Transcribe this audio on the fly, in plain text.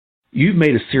You've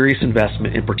made a serious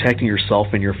investment in protecting yourself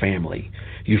and your family.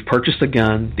 You've purchased a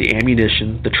gun, the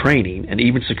ammunition, the training, and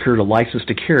even secured a license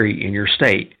to carry in your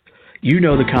state. You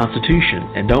know the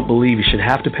Constitution and don't believe you should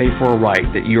have to pay for a right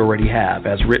that you already have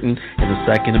as written in the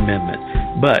Second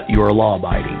Amendment, but you are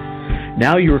law-abiding.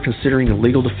 Now you are considering the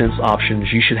legal defense options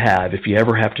you should have if you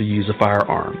ever have to use a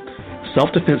firearm.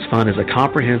 Self-Defense Fund is a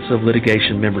comprehensive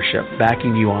litigation membership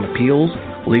backing you on appeals,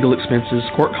 legal expenses,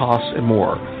 court costs, and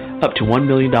more. Up to $1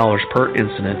 million per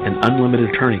incident and unlimited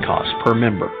attorney costs per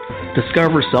member.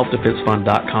 Discover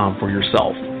selfdefensefund.com for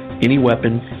yourself. Any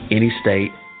weapon, any state,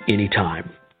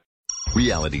 anytime.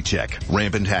 Reality check,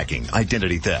 rampant hacking,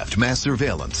 identity theft, mass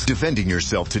surveillance. Defending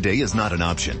yourself today is not an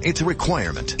option. It's a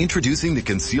requirement. Introducing the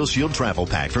Conceal Shield Travel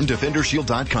Pack from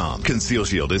DefenderShield.com. Conceal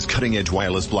Shield is cutting-edge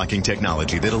wireless blocking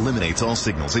technology that eliminates all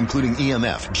signals, including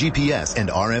EMF, GPS, and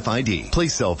RFID.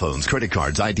 Place cell phones, credit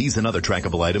cards, IDs, and other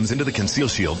trackable items into the Conceal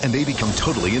Shield, and they become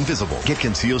totally invisible. Get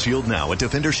Conceal Shield now at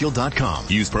DefenderShield.com.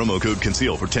 Use promo code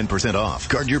CONCEAL for 10% off.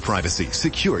 Guard your privacy,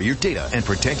 secure your data, and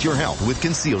protect your health with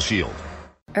Conceal Shield.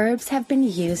 Herbs have been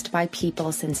used by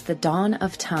people since the dawn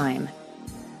of time.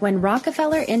 When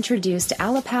Rockefeller introduced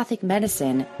allopathic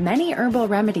medicine, many herbal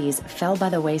remedies fell by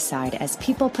the wayside as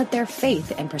people put their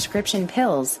faith in prescription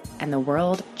pills, and the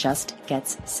world just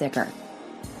gets sicker.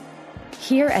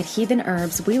 Here at Heathen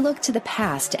Herbs, we look to the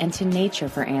past and to nature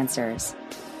for answers.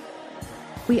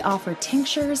 We offer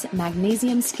tinctures,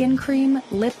 magnesium skin cream,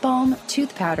 lip balm,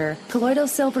 tooth powder, colloidal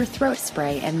silver throat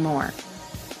spray, and more.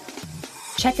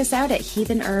 Check us out at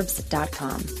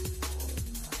heathenherbs.com.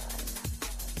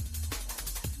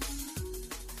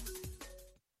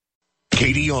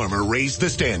 KD Armor raised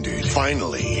the standard.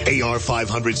 Finally,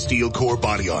 AR-500 steel core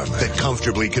body armor that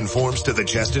comfortably conforms to the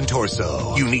chest and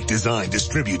torso. Unique design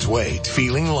distributes weight,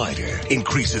 feeling lighter,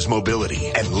 increases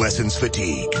mobility, and lessens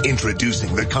fatigue.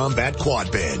 Introducing the Combat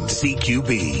Quad Bend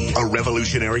CQB, a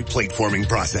revolutionary plate forming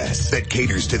process that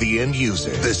caters to the end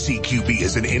user. The CQB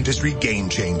is an industry game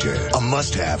changer, a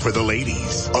must-have for the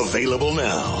ladies. Available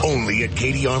now, only at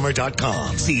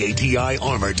KDArmor.com,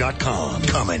 CATIarmor.com.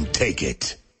 Come and take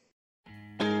it.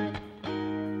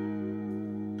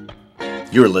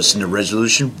 You're listening to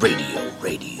Resolution Radio.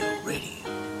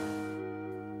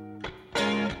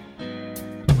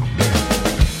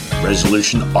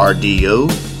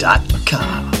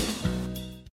 ResolutionRDO.com.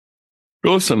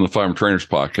 You're listening to the Firearm Trainers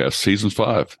Podcast, Season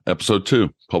 5, Episode 2,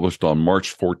 published on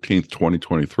March 14th,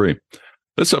 2023.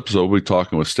 This episode, we'll be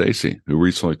talking with Stacy, who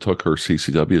recently took her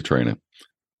CCW training.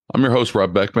 I'm your host,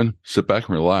 Rob Beckman. Sit back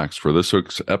and relax for this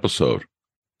week's episode,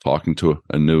 talking to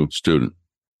a new student.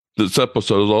 This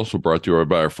episode is also brought to you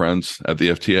by our friends at the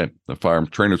FTA, the Firearm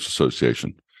Trainers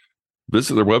Association.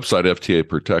 Visit their website,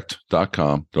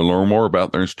 ftaprotect.com, to learn more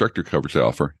about their instructor coverage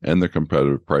offer and their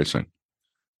competitive pricing.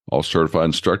 All certified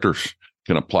instructors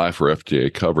can apply for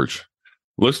FTA coverage.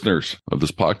 Listeners of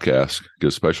this podcast get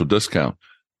a special discount,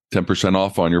 10%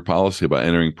 off on your policy by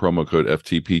entering promo code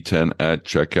FTP10 at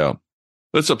checkout.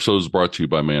 This episode is brought to you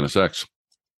by Manus X.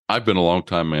 I've been a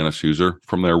longtime Manus user,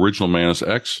 from their original Manus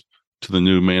X to the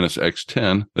new Manus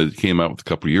X10 that came out a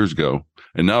couple of years ago,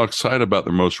 and now excited about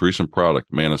their most recent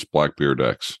product, Manus Blackbeard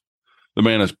X. The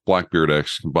Manus Blackbeard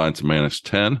X combines the Manus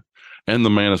 10 and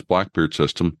the Manus Blackbeard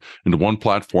system into one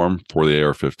platform for the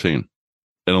AR-15.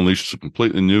 It unleashes a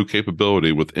completely new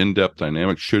capability with in-depth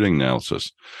dynamic shooting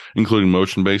analysis, including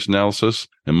motion-based analysis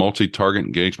and multi-target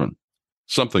engagement,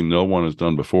 something no one has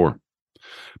done before.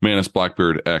 Manus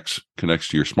Blackbeard X connects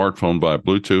to your smartphone via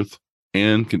Bluetooth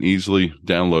and can easily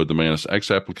download the Manus X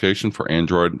application for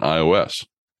Android and iOS.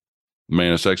 The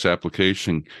Manus X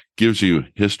application gives you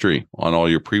history on all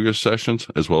your previous sessions,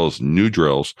 as well as new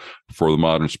drills for the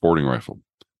modern sporting rifle.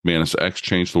 Manus X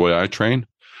changed the way I train,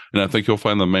 and I think you'll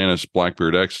find the Manus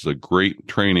Blackbeard X is a great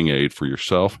training aid for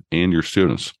yourself and your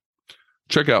students.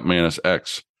 Check out Manus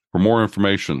X for more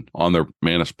information on their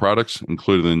Manus products,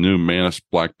 including the new Manus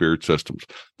Blackbeard systems.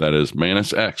 That is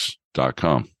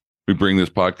manusx.com. We bring this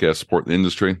podcast to support the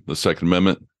industry, the Second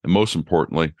Amendment, and most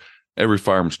importantly, every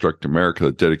firearm instructor in America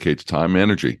that dedicates time and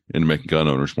energy into making gun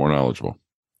owners more knowledgeable.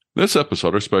 This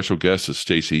episode, our special guest is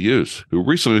Stacy Hughes, who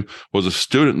recently was a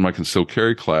student in my concealed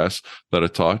carry class that I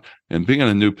taught. And being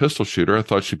a new pistol shooter, I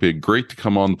thought she'd be great to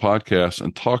come on the podcast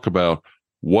and talk about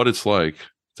what it's like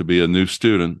to be a new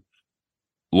student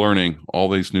learning all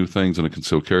these new things in a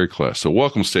concealed carry class. So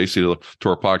welcome, Stacy, to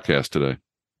our podcast today.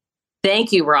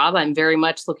 Thank you, Rob. I'm very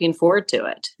much looking forward to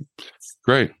it.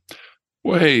 Great.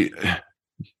 Well, hey,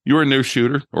 you're a new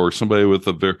shooter or somebody with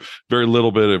a very, very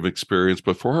little bit of experience,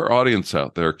 but for our audience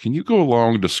out there, can you go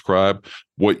along and describe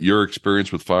what your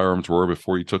experience with firearms were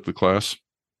before you took the class?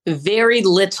 Very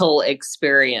little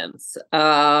experience.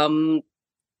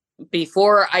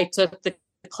 Before I took the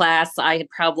class, I had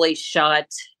probably shot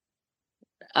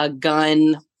a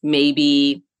gun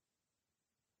maybe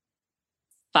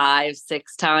 5-6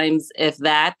 times, if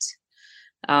that.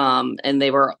 And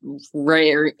they were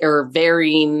rare or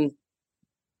varying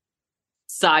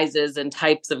sizes and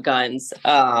types of guns.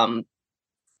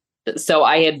 So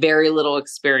I had very little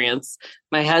experience.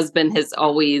 My husband has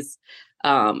always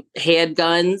had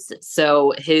guns,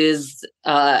 so his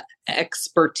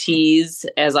expertise,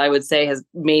 as I would say, has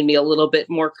made me a little bit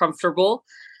more comfortable.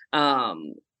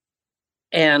 And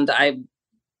I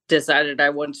decided I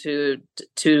want to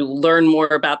learn more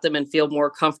about them and feel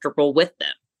more comfortable with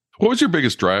them. What was your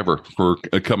biggest driver for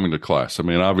coming to class? I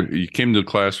mean, obviously you came to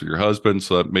class with your husband,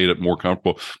 so that made it more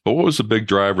comfortable. But what was the big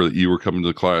driver that you were coming to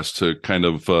the class to kind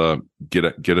of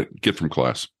get from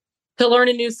class? To learn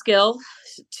a new skill,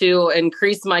 to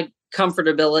increase my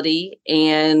comfortability,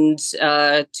 and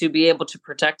to be able to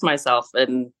protect myself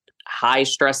in high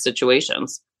stress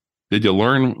situations. Did you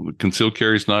learn concealed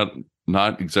carry is not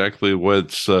exactly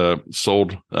what's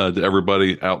sold to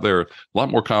everybody out there? A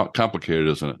lot more complicated,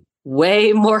 isn't it?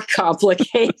 Way more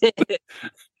complicated.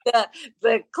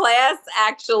 The class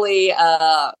actually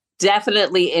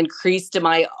definitely increased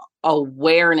my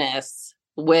awareness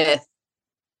with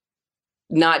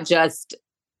not just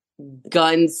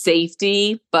gun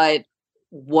safety, but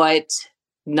what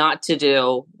not to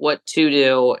do, what to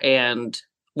do, and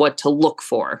what to look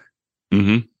for.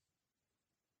 Mm-hmm.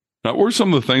 Now, what were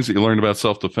some of the things that you learned about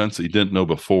self-defense that you didn't know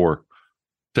before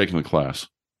taking the class?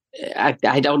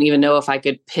 I don't even know if I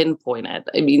could pinpoint it.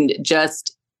 I mean,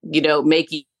 just,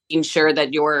 making sure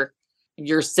that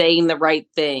you're saying the right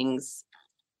things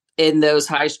in those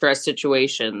high stress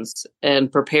situations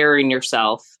and preparing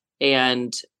yourself.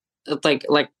 And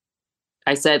like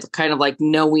I said, kind of like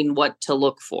knowing what to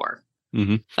look for.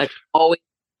 Mm-hmm. Like always,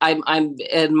 I'm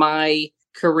in my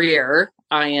career,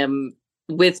 I am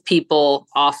with people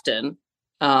often.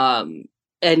 And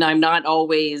I'm not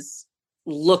always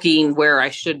looking where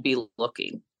I should be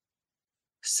looking.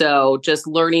 So just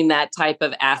learning that type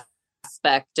of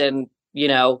aspect and,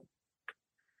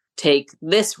 take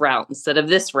this route instead of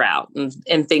this route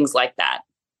and things like that.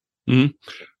 Mm-hmm.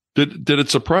 Did it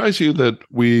surprise you that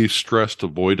we stressed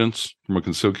avoidance from a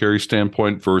concealed carry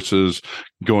standpoint versus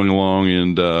going along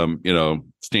and,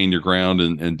 stand your ground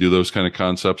and do those kind of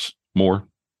concepts more?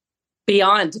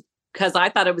 Beyond, because I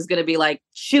thought it was going to be like,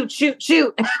 shoot.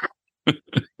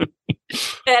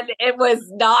 And it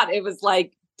was not. It was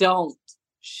like, don't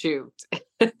shoot.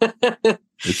 It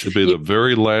should be the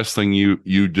very last thing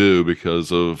you do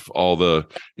because of all the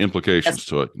implications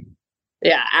to it.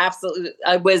 Yeah, absolutely.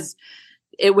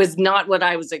 It was not what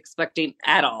I was expecting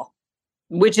at all,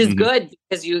 which is good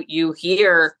because you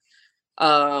hear,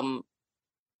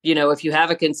 if you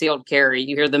have a concealed carry,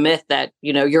 you hear the myth that,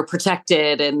 you're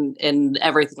protected and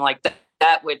everything like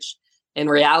that, which in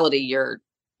reality,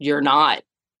 you're not.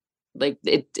 Like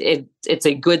it's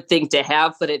a good thing to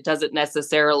have, but it doesn't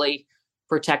necessarily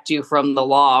protect you from the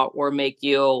law or make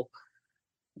you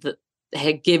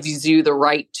it gives you the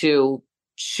right to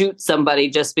shoot somebody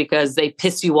just because they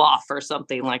piss you off or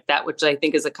something like that, which I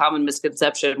think is a common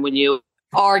misconception when you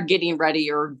are getting ready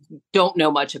or don't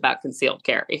know much about concealed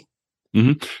carry.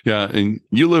 Mm-hmm. Yeah. And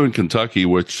you live in Kentucky,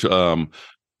 which for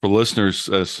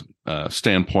listeners'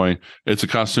 standpoint, it's a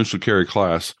constitutional carry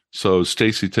class. So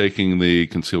Stacy taking the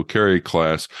concealed carry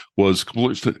class was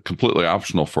completely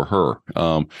optional for her.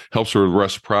 Helps her with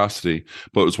reciprocity,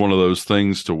 but it was one of those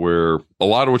things to where a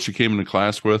lot of what she came into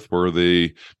class with were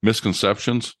the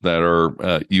misconceptions that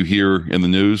are you hear in the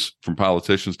news from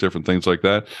politicians, different things like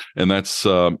that. And that's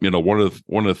one of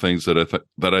the things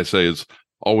that I say is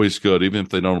always good, even if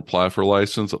they don't apply for a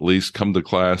license. At least come to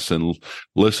class and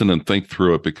listen and think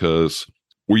through it, because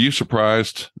were you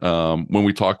surprised when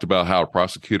we talked about how a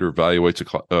prosecutor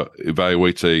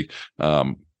evaluates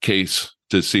a case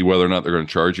to see whether or not they're going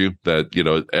to charge you, that,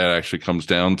 it actually comes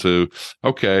down to,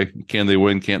 okay, can they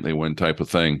win, can't they win type of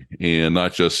thing, and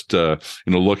not just,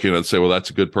 looking at it and say, well,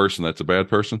 that's a good person, that's a bad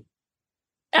person?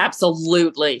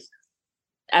 Absolutely.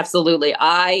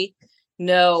 I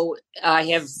know I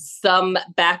have some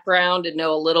background and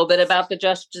know a little bit about the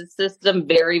justice system,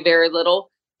 very, very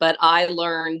little, but I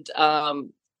learned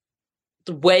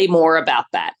way more about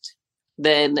that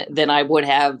than I would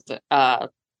have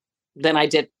than I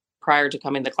did prior to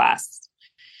coming to class.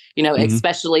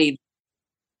 Especially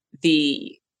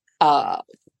the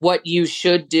what you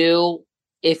should do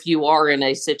if you are in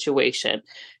a situation,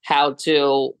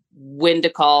 when to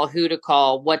call, who to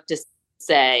call, what to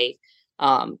say.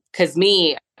 Because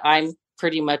I'm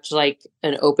pretty much like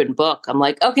an open book. I'm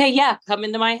like, okay, yeah, come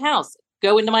into my house,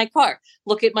 go into my car,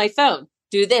 look at my phone,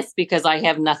 do this, because I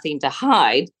have nothing to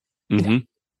hide. Mm-hmm.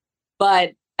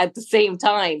 But at the same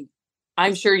time,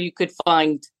 I'm sure you could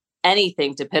find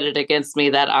anything to pit it against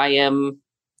me that I am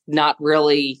not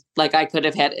really, like, I could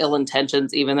have had ill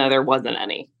intentions, even though there wasn't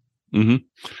any. Mm-hmm.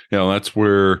 That's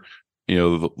where,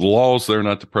 the law's there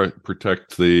not to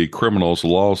protect the criminals. The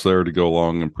law's there to go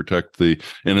along and protect the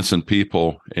innocent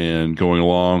people, and going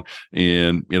along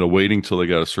and, waiting till they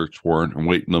got a search warrant and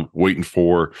waiting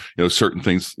for, certain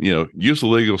things, use the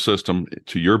legal system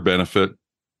to your benefit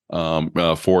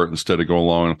for it, instead of going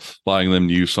along and allowing them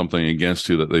to use something against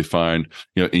you that they find,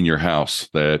 in your house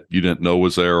that you didn't know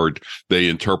was there, or they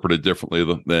interpret it differently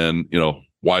than,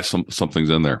 why something's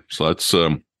in there. So that's,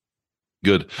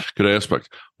 good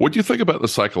aspect. What do you think about the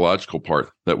psychological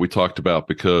part that we talked about?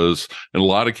 Because in a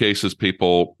lot of cases,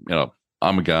 people,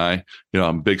 I'm a guy,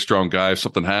 I'm a big, strong guy. If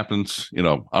something happens, I'm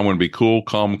going to be cool,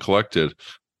 calm, and collected.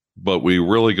 But we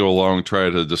really go along and try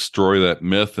to destroy that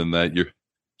myth, and that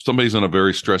somebody's in a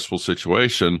very stressful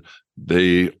situation.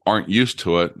 They aren't used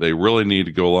to it. They really need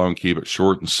to go along, keep it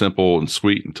short and simple and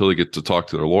sweet until they get to talk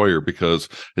to their lawyer, because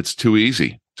it's too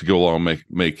easy to go along and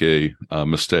make a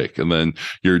mistake, and then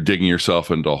you're digging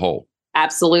yourself into a hole.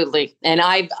 Absolutely. And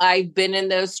I've been in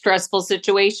those stressful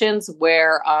situations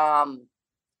where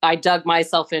I dug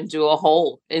myself into a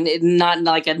hole, and not in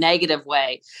like a negative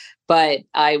way, but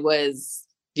I was,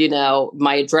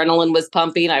 my adrenaline was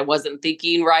pumping. I wasn't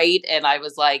thinking right. And I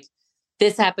was like,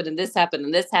 this happened and this happened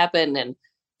and this happened and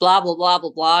blah, blah, blah,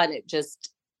 blah, blah. And it just,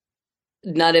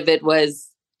 none of it was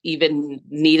even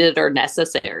needed or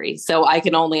necessary. So I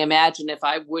can only imagine if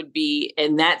I would be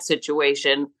in that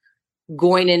situation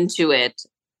going into it,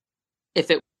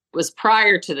 if it was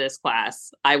prior to this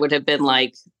class, I would have been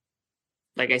like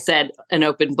I said, an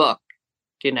open book,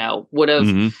 would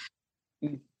have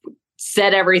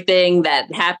said everything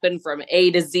that happened from A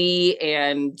to Z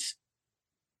and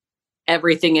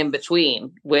everything in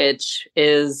between, which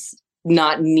is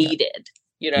not needed.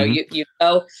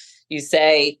 You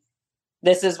say,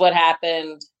 this is what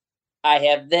happened. I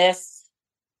have this.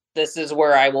 This is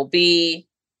where I will be,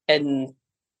 and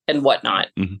whatnot.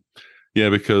 Mm-hmm. Yeah,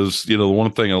 because, the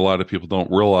one thing a lot of people don't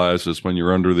realize is when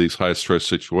you're under these high stress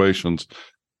situations,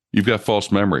 you've got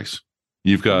false memories.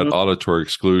 You've got auditory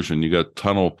exclusion. You got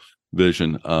tunnel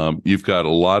vision. You've got a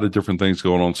lot of different things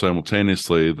going on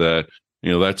simultaneously that,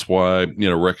 that's why,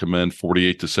 recommend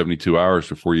 48 to 72 hours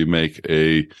before you make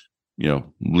a,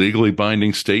 legally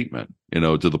binding statement,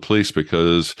 to the police,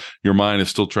 because your mind is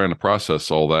still trying to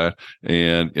process all that.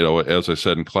 And, as I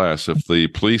said in class, if the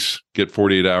police get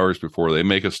 48 hours before they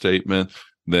make a statement,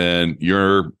 then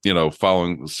you're,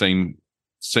 following the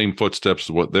same footsteps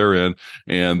of what they're in,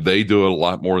 and they do it a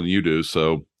lot more than you do.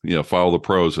 So, follow the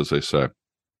pros, as they say.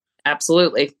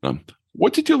 Absolutely.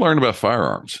 What did you learn about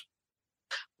firearms?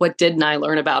 What didn't I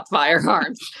learn about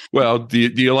firearms? Well, do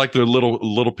you like the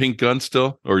little pink gun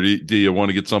still, or do you want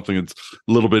to get something that's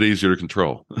a little bit easier to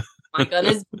control? My gun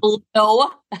is blue.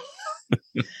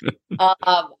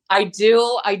 I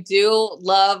do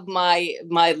love my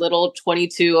little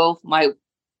 22, my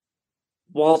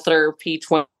Walther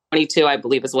P22, I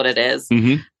believe is what it is.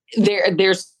 Mm-hmm.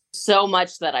 There's so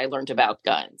much that I learned about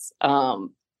guns.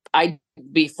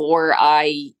 Before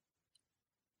I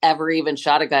ever even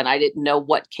shot a gun, I didn't know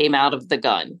what came out of the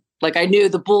gun. Like, I knew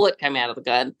the bullet came out of the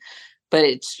gun, but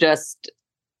it's just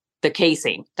the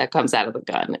casing that comes out of the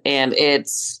gun, and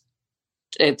it's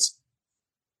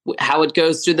how it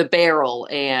goes through the barrel,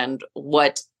 and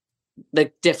what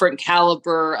the different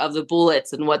caliber of the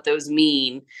bullets and what those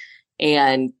mean,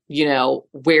 and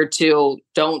where to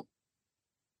don't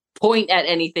point at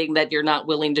anything that you're not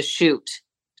willing to shoot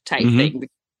type thing.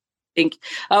 Think,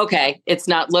 okay, it's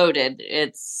not loaded,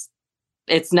 it's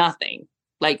nothing,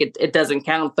 like it doesn't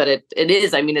count, but it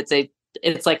is. I mean, it's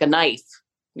like a knife,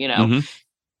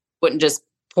 wouldn't just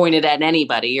point it at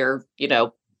anybody, or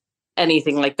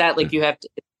anything like that. Like, you have to,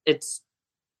 it's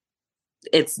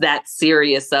that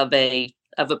serious of a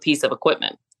piece of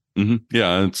equipment. Mm-hmm.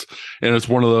 Yeah, it's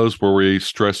one of those where we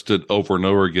stressed it over and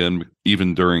over again.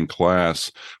 Even during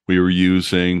class, we were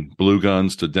using blue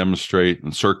guns to demonstrate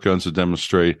and cert guns to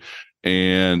demonstrate,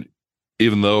 and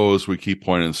even those we keep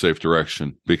pointing in the safe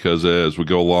direction, because as we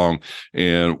go along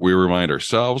and we remind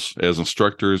ourselves as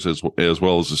instructors, as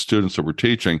well as the students that we're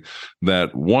teaching,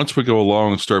 that once we go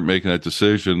along and start making that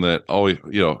decision that,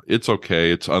 it's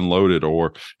okay, it's unloaded,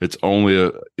 or it's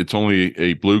only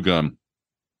a blue gun,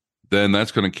 then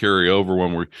that's going to carry over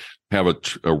when we have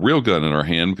a real gun in our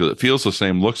hand, because it feels the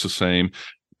same, looks the same,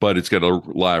 but it's got a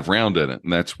live round in it.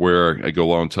 And that's where I go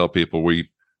along and tell people we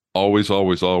always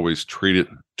treat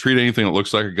anything that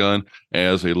looks like a gun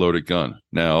as a loaded gun.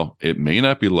 Now, it may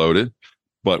not be loaded,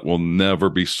 but we'll never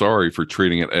be sorry for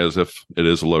treating it as if it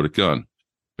is a loaded gun,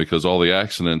 because all the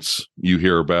accidents you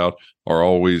hear about are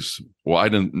always, well, I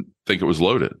didn't think it was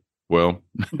loaded. Well,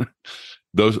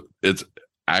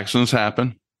 accidents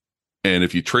happen. And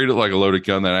if you treat it like a loaded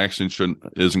gun, that accident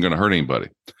isn't going to hurt anybody.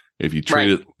 If you treat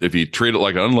it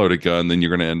like an unloaded gun, then you're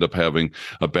going to end up having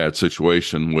a bad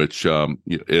situation, which you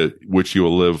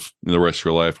will live the rest of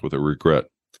your life with a regret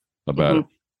about it.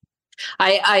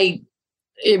 I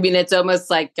mean, it's almost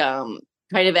like kind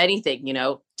of anything,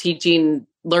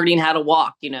 learning how to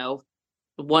walk,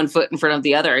 one foot in front of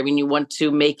the other. I mean, you want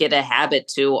to make it a habit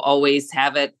to always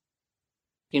have it,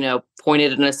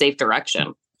 pointed in a safe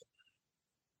direction.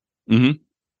 Mm-hmm.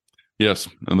 Yes,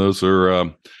 and those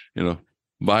are,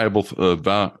 viable,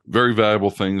 very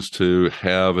valuable things to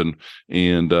have and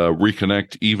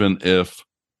reconnect, even if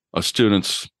a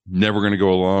student's never going to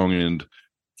go along and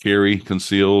carry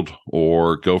concealed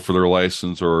or go for their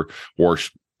license or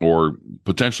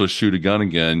potentially shoot a gun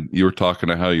again. You were talking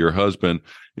to how your husband,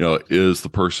 is the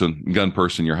gun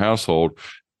person in your household.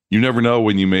 You never know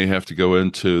when you may have to go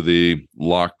into the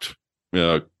locked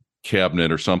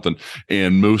cabinet or something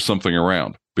and move something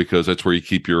around, because that's where you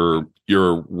keep your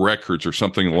records or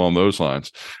something along those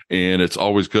lines. And it's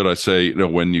always good, I say,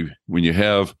 when you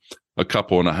have a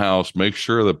couple in a house, make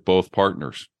sure that both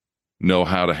partners know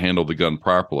how to handle the gun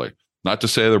properly. Not to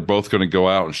say they're both going to go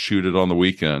out and shoot it on the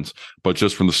weekends, but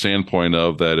just from the standpoint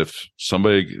of that, if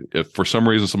for some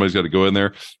reason somebody's got to go in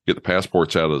there, get the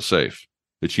passports out of the safe,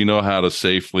 that you know how to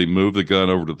safely move the gun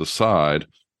over to the side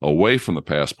away from the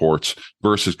passports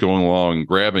versus going along and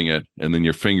grabbing it and then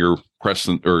your finger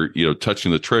pressing or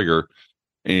touching the trigger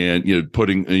and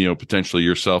putting potentially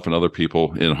yourself and other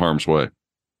people in harm's way.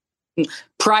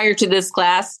 Prior to this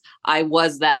class, I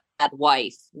was that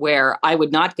wife where I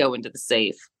would not go into the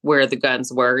safe where the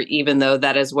guns were, even though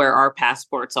that is where our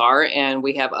passports are and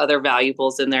we have other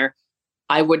valuables in there.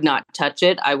 I would not touch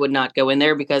it. I would not go in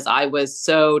there because I was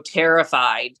so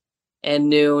terrified and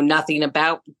knew nothing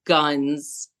about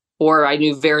guns, or I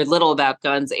knew very little about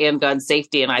guns and gun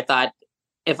safety. And I thought,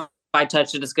 if I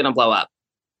touch it, it's going to blow up.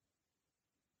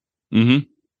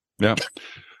 Mm-hmm. Yeah.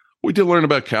 We did learn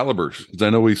about calibers. I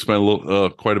know we spent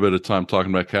quite a bit of time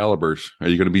talking about calibers. Are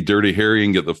you going to be Dirty Harry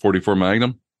and get the 44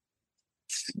 Magnum?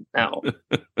 No.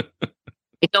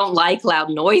 I don't like loud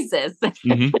noises.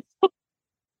 Mm-hmm.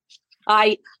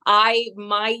 I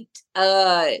might,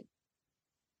 like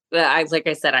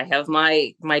I said, I have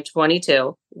my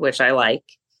 22, which I like.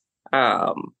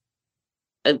 I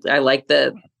don't like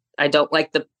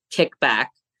the kickback.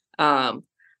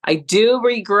 I do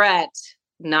regret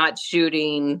not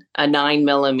shooting a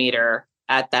 9mm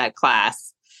at that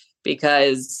class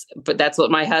but that's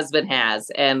what my husband has.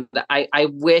 And I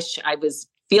wish I was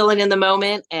feeling in the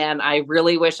moment, and I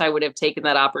really wish I would have taken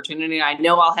that opportunity. I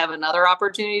know I'll have another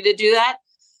opportunity to do that,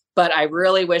 but I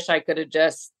really wish I could have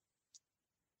just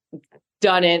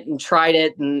done it and tried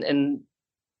it and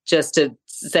just to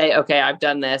say, okay, I've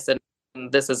done this and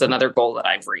this is another goal that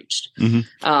I've reached.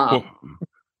 Mm-hmm.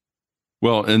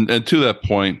 Well, and to that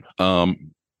point,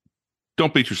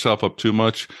 don't beat yourself up too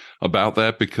much about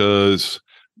that, because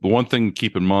the one thing to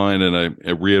keep in mind, and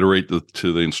I reiterate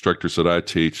to the instructors that I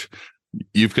teach,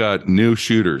 you've got new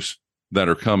shooters that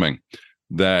are coming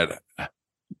that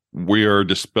we are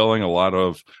dispelling a lot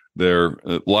of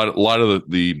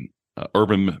the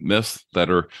urban myths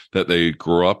that they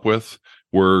grew up with.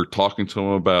 We're talking to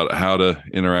them about how to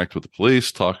interact with the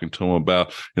police, talking to them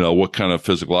about, what kind of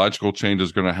physiological change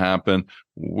is going to happen.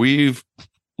 We've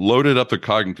loaded up the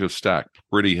cognitive stack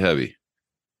pretty heavy.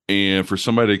 And for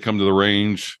somebody to come to the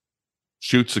range,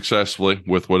 shoot successfully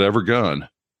with whatever gun,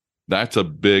 that's a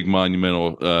big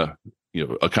monumental,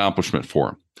 accomplishment for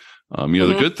them. Mm-hmm.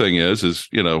 The good thing is,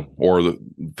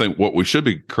 what we should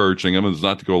be encouraging them is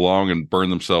not to go along and burn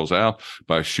themselves out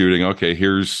by shooting. Okay,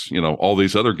 here's, all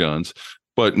these other guns,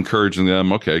 but encouraging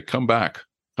them, okay, come back,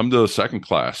 come to the second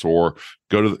class, or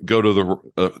go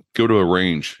to a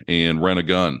range and rent a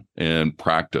gun and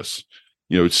practice.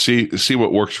 See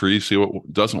what works for you, see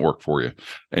what doesn't work for you,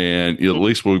 and at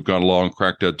least we've gone along,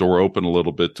 cracked that door open a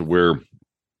little bit to where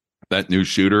that new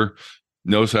shooter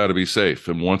knows how to be safe.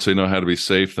 And once they know how to be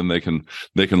safe, then they can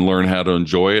learn how to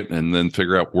enjoy it and then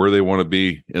figure out where they want to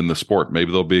be in the sport.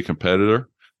 Maybe they'll be a competitor.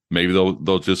 Maybe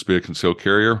they'll just be a concealed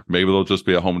carrier. Maybe they'll just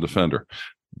be a home defender.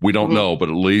 We don't know, but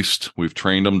at least we've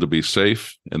trained them to be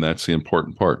safe. And that's the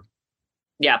important part.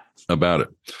 Yeah. About it.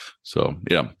 So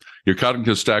yeah, your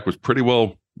cognitive stack was pretty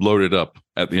well loaded up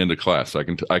at the end of class. I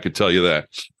could tell you that.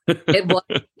 It was.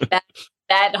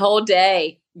 That whole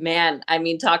day, man, I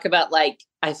mean, talk about like,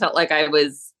 I felt like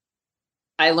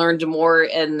I learned more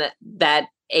in that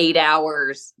 8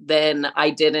 hours than I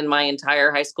did in my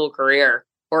entire high school career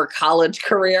or college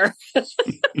career.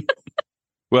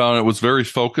 Well, and it was very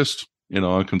focused,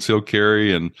 on concealed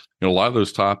carry and a lot of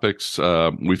those topics.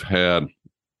 We've had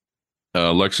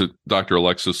Dr.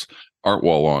 Alexis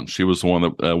Artwell on. She was the one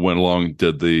that went along and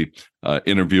did the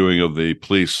interviewing of the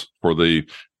police for the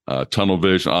tunnel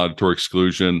vision, auditory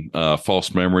exclusion,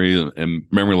 false memory, and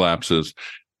memory lapses,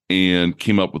 and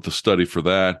came up with the study for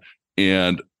that.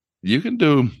 And you can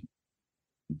do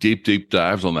deep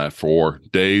dives on that for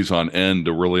days on end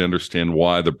to really understand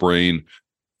why the brain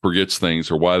forgets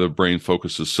things or why the brain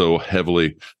focuses so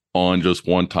heavily on just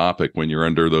one topic when you're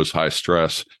under those high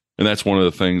stress. And that's one of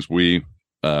the things we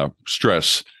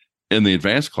stress in the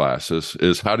advanced classes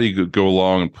is how do you go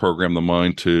along and program the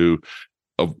mind to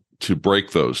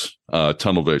break those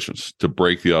tunnel visions, to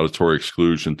break the auditory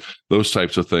exclusion, those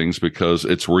types of things, because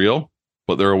it's real,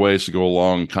 but there are ways to go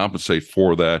along and compensate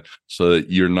for that so that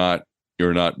you're not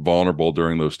vulnerable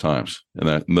during those times. And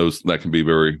that can be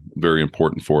very, very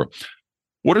important for it.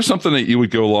 What are something that you would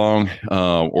go along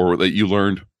or that you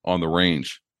learned on the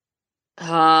range?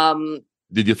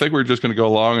 Did you think we were just going to go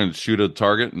along and shoot a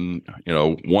target and,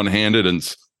 one-handed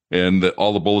and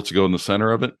all the bullets go in the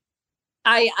center of it?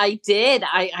 I did.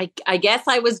 I guess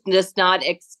I was just not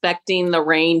expecting the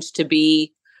range to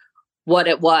be what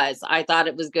it was. I thought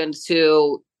it was going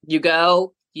to,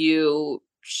 you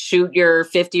shoot your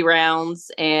 50 rounds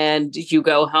and you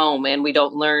go home and we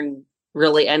don't learn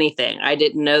really anything. I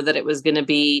didn't know that it was going to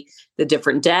be the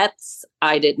different depths.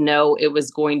 I didn't know it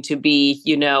was going to be,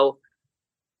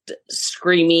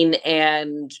 screaming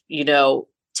and,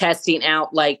 testing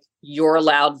out like your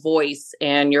loud voice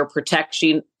and your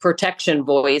protection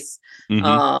voice.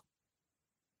 Mm-hmm.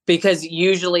 Because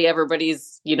usually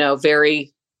everybody's,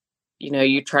 very,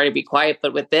 you try to be quiet,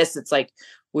 but with this, it's like,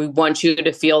 we want you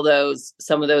to feel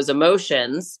some of those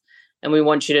emotions, and we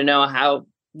want you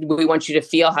to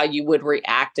feel how you would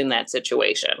react in that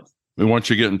situation. We want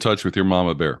you to get in touch with your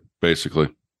mama bear, basically.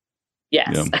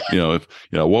 Yes.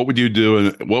 What would you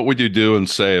do and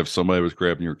say if somebody was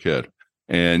grabbing your kid?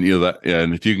 And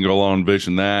and if you can go along and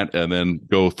vision that and then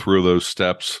go through those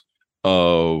steps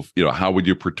of, how would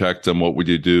you protect them? What would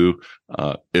you do?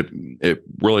 It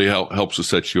really helps to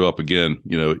set you up again.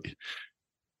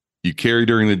 You carry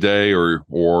during the day or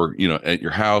at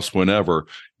your house, whenever,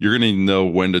 you're going to know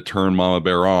when to turn mama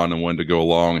bear on and when to go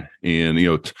along and,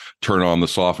 turn on the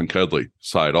soft and cuddly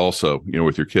side also,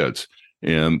 with your kids.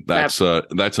 And that's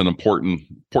an important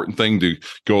thing to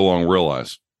go along and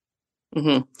realize.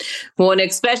 Mm-hmm. Well, and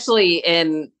especially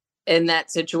in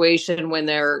that situation when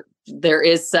there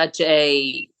is such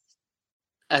a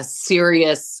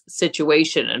serious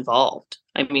situation involved.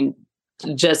 I mean,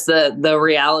 just the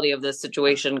reality of this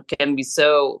situation is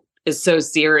so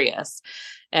serious.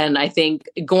 And I think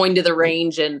going to the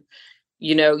range and,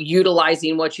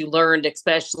 utilizing what you learned,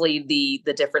 especially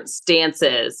the different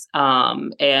stances,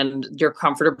 and your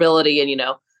comfortability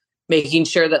and, making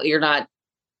sure that you're not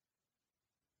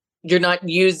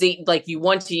using, like, you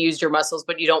want to use your muscles,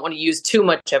 but you don't want to use too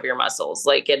much of your muscles,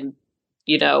 and,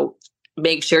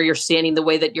 make sure you're standing the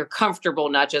way that you're comfortable,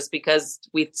 not just because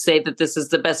we say that this is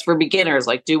the best for beginners,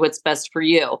 like do what's best for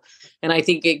you. And I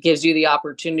think it gives you the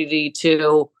opportunity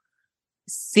to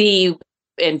see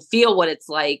and feel what it's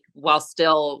like while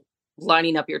still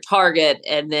lining up your target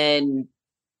and then,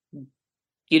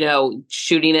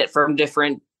 shooting it from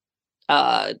different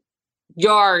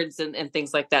yards and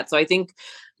things like that. So I think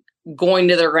going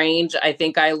to the range, I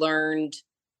think I learned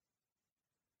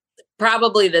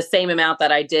probably the same amount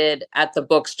that I did at the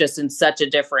books, just in such a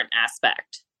different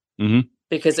aspect. Mm-hmm.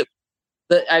 Because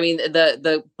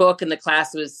the book and the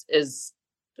class is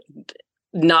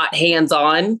not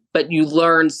hands-on, but you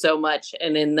learn so much.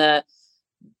 And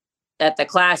at the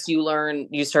class,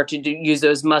 you start to use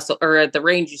those muscle, or at the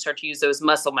range, you start to use those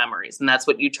muscle memories. And that's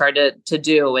what you try to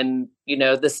do. And,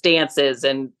 the stances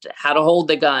and how to hold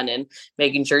the gun and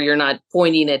making sure you're not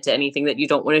pointing it to anything that you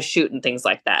don't want to shoot and things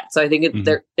like that. So I think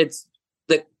it's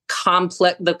the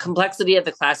complexity of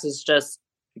the class is just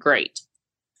great.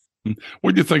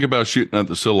 What do you think about shooting at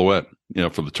the silhouette,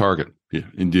 for the target?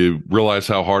 And do you realize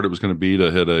how hard it was going to be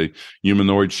to hit a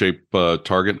humanoid shaped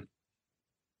target?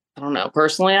 I don't know.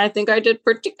 Personally, I think I did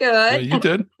pretty good. Yeah, you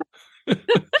did.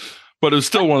 But it's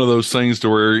still one of those things to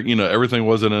where, everything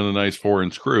wasn't in a nice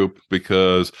 4-inch group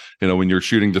because, when you're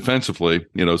shooting defensively,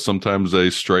 sometimes they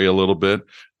stray a little bit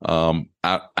out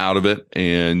of it,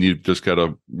 and you've just got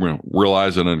to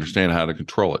realize and understand how to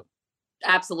control it.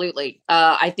 Absolutely.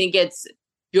 I think it's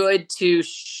good to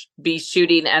be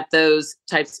shooting at those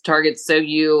types of targets so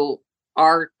you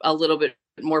are a little bit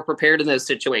more prepared in those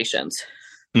situations.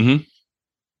 Mm-hmm.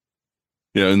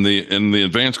 Yeah, in the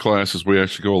advanced classes, we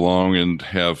actually go along and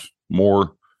have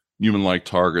more human-like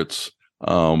targets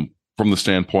from the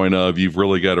standpoint of you've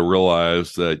really got to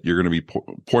realize that you're going to be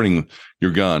pointing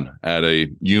your gun at a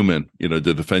human, to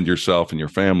defend yourself and your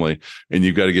family, and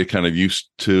you've got to get kind of used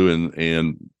to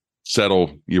and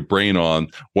settle your brain on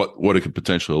what it could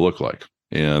potentially look like.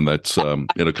 And that's kind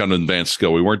of an advanced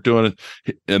skill. We weren't doing it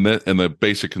in the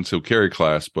basic concealed carry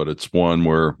class, but it's one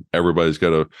where everybody's got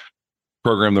to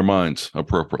program their minds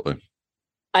appropriately.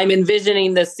 I'm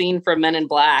envisioning the scene from Men in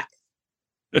Black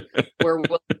where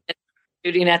we're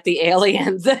shooting at the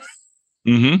aliens.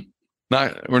 Mm-hmm.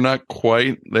 We're not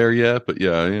quite there yet, but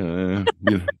yeah.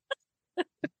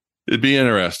 It'd be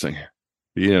interesting.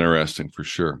 Be interesting for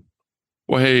sure.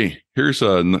 Well, hey, here's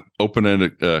an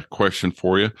open-ended question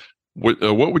for you.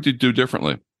 What would you do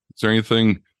differently? Is there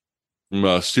anything from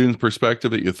a student's perspective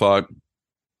that you thought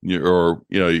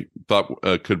you thought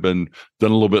could have been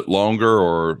done a little bit longer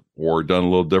or done a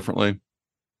little differently?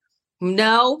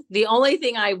 No, the only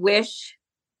thing I wish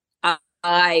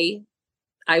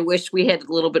I wish we had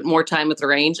a little bit more time with the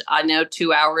range. I know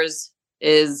 2 hours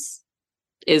is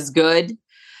good.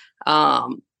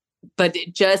 But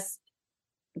just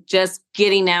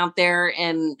getting out there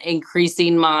and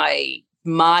increasing my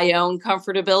own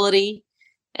comfortability,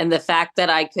 and the fact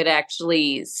that I could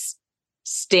actually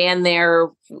stand there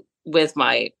with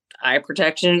my eye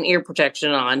protection and ear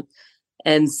protection on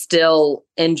and still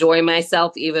enjoy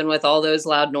myself, even with all those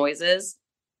loud noises.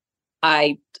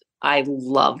 I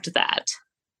loved that.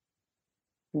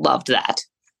 Loved that.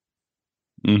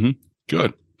 Mm-hmm.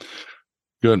 Good.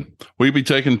 Will you be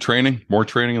taking more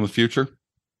training in the future?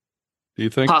 Do you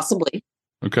think? Possibly.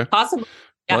 Okay. Possibly.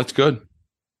 Yeah. Well, that's good.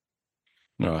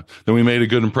 Then we made a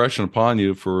good impression upon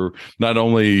you for not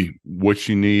only what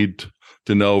you need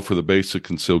to know for the basic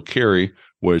concealed carry,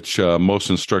 which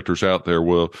most instructors out there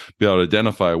will be able to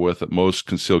identify with, that most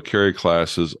concealed carry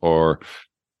classes are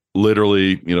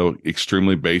literally,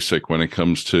 extremely basic when it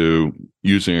comes to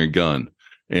using a gun.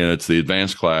 And it's the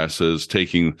advanced classes,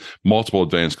 taking multiple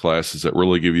advanced classes, that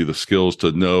really give you the skills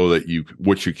to know that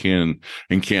what you can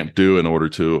and can't do in order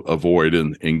to avoid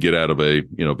and get out of a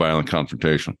violent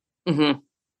confrontation. Mm-hmm.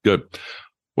 Good.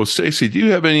 Well, Stacy, do you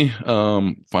have any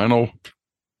final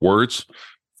words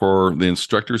for the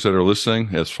instructors that are listening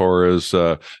as far as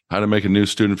how to make a new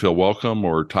student feel welcome,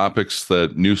 or topics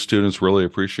that new students really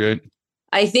appreciate?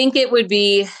 I think it would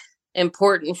be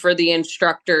important for the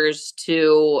instructors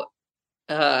to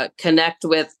connect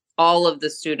with all of the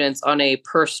students on a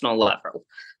personal level,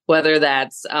 whether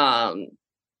that's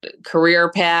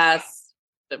career paths,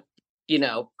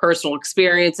 personal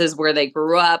experiences, where they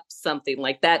grew up, something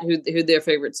like that, who their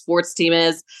favorite sports team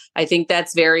is. I think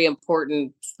that's very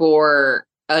important for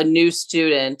a new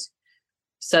student,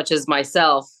 such as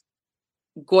myself,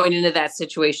 going into that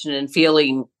situation and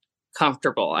feeling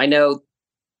comfortable. I know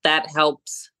that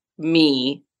helps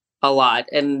me a lot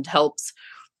and helps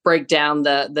break down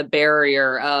the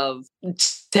barrier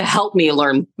to help me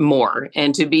learn more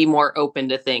and to be more open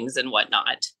to things and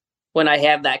whatnot when I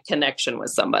have that connection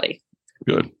with somebody.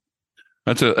 Good.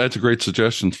 That's a great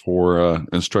suggestion for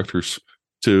instructors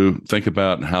to think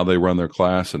about how they run their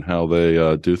class and how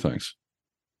they do things.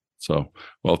 So,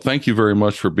 well, thank you very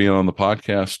much for being on the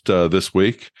podcast this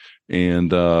week,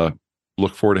 and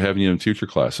look forward to having you in future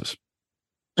classes.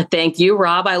 Thank you,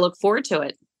 Rob. I look forward to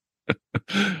it.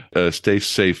 Stay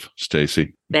safe,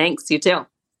 Stacy. Thanks. You too.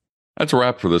 That's a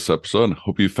wrap for this episode.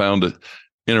 Hope you found it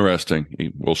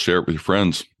interesting. We'll share it with your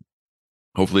friends.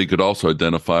 Hopefully you could also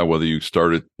identify whether you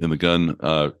started in the gun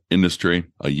industry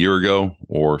a year ago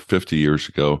or 50 years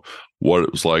ago, what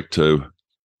it was like to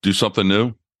do something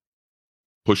new,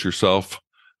 push yourself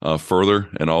further,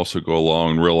 and also go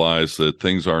along and realize that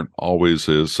things aren't always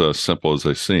as simple as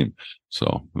they seem.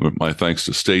 So my thanks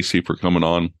to Stacy for coming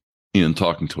on and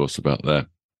talking to us about that.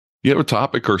 You have a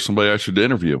topic or somebody I should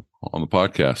interview on the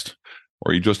podcast,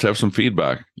 or you just have some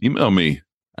feedback, email me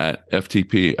at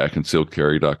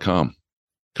ftp@concealedcarry.com. You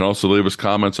can also leave us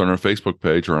comments on our Facebook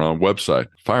page or on our website,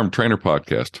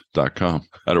 firearmtrainerpodcast.com.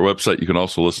 At our website, you can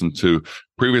also listen to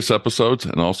previous episodes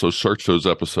and also search those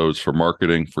episodes for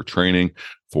marketing, for training,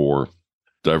 for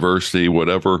diversity,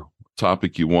 whatever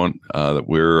topic you want that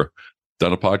we're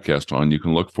done a podcast on. You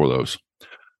can look for those.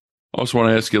 I also want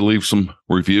to ask you to leave some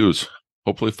reviews,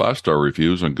 hopefully 5-star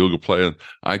reviews on Google Play and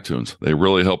iTunes. They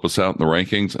really help us out in the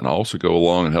rankings and also go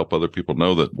along and help other people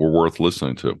know that we're worth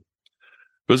listening to.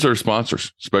 Visit our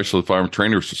sponsors, especially the Firearm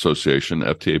Trainers Association,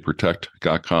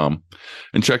 FTAProtect.com,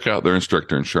 and check out their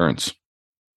instructor insurance.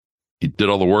 You did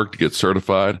all the work to get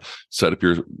certified, set up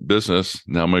your business.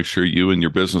 Now make sure you and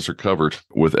your business are covered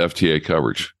with FTA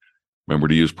coverage. Remember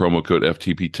to use promo code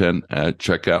FTP10 at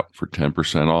checkout for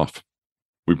 10% off.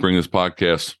 We bring this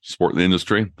podcast, support the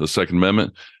industry, the Second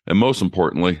Amendment, and most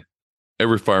importantly,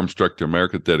 every firearm instructor in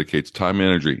America dedicates time and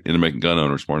energy into making gun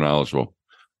owners more knowledgeable.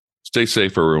 Stay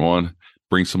safe, everyone.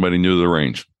 Bring somebody new to the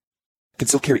range.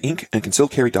 Concealed Carry Inc. and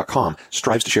ConcealedCarry.com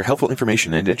strives to share helpful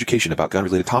information and education about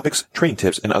gun-related topics, training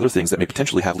tips, and other things that may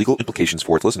potentially have legal implications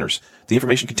for its listeners. The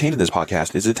information contained in this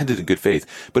podcast is intended in good faith,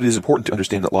 but it is important to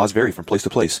understand that laws vary from place to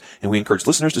place, and we encourage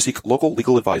listeners to seek local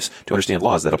legal advice to understand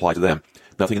laws that apply to them.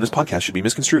 Nothing in this podcast should be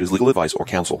misconstrued as legal advice or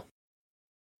counsel.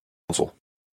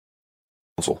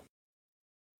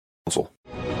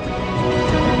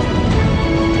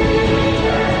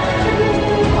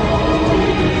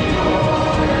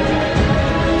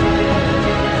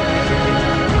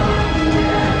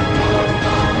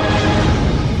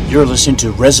 You're listening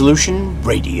to Resolution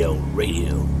Radio.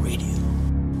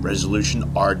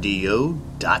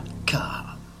 ResolutionRDO.com.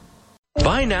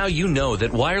 By now you know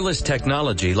that wireless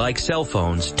technology like cell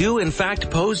phones do in fact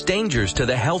pose dangers to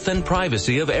the health and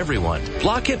privacy of everyone.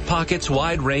 Block-It Pocket's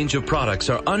wide range of products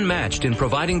are unmatched in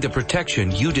providing the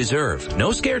protection you deserve.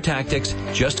 No scare tactics,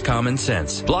 just common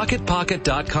sense.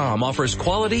 BlockItPocket.com offers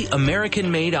quality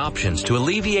American-made options to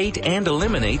alleviate and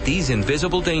eliminate these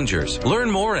invisible dangers.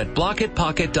 Learn more at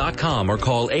BlockItPocket.com or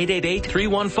call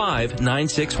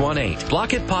 888-315-9618.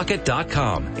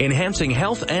 BlockItPocket.com, enhancing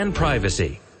health and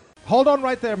privacy. Hold on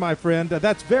right there, my friend.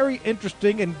 That's very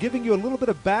interesting and giving you a little bit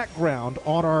of background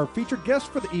on our featured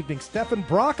guest for the evening, Stefan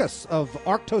Brockus of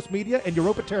Arctos Media and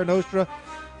Europa Terra Nostra.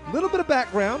 A little bit of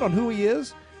background on who he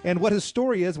is and what his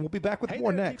story is, and we'll be back with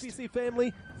more next. PPC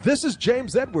family, this is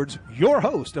James Edwards, your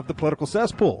host of The Political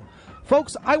Cesspool.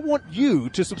 Folks, I want you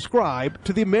to subscribe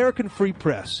to the American Free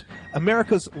Press,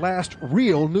 America's last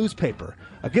real newspaper.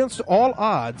 Against all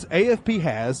odds, AFP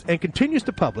has and continues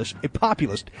to publish a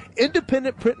populist,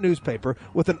 independent print newspaper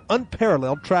with an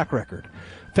unparalleled track record.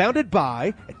 Founded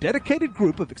by a dedicated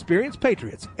group of experienced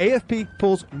patriots, AFP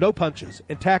pulls no punches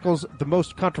and tackles the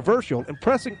most controversial and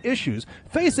pressing issues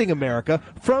facing America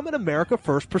from an America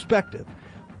First perspective.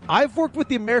 I've worked with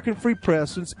the American Free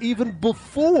Press since even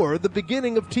before the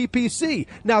beginning of TPC.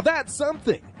 Now that's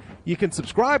something. You can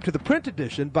subscribe to the print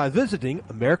edition by visiting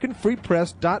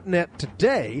AmericanFreePress.net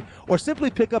today or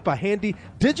simply pick up a handy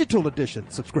digital edition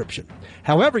subscription.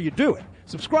 However you do it,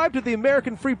 subscribe to the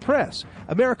American Free Press,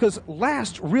 America's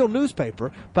last real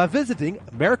newspaper, by visiting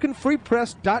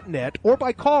AmericanFreePress.net or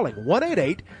by calling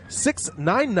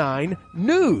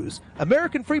 1-888-699-NEWS,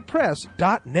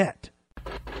 AmericanFreePress.net.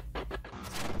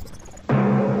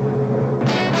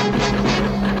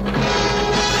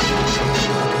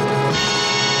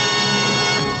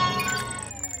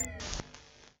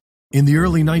 In the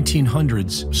early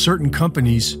 1900s, certain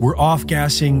companies were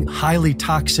off-gassing highly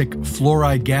toxic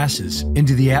fluoride gases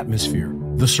into the atmosphere.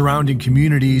 The surrounding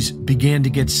communities began to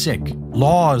get sick.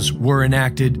 Laws were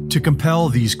enacted to compel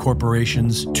these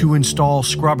corporations to install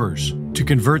scrubbers to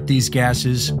convert these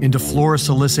gases into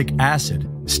fluorosilicic acid,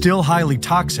 still highly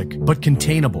toxic but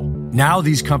containable. Now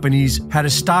these companies had a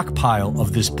stockpile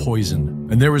of this poison,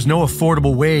 and there was no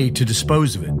affordable way to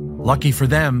dispose of it. Lucky for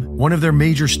them, one of their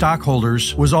major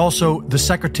stockholders was also the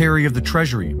Secretary of the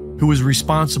Treasury, who was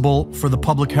responsible for the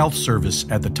Public Health Service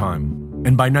at the time.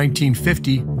 And by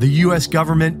 1950, the U.S.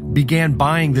 government began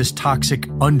buying this toxic,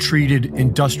 untreated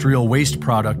industrial waste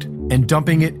product and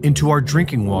dumping it into our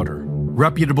drinking water.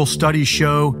 Reputable studies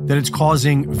show that it's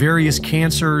causing various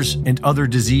cancers and other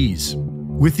disease.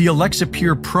 With the Alexa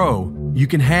Pure Pro, you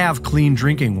can have clean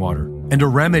drinking water and a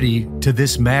remedy to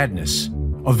this madness.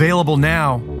 Available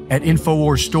now at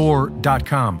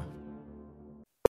InfoWarsStore.com.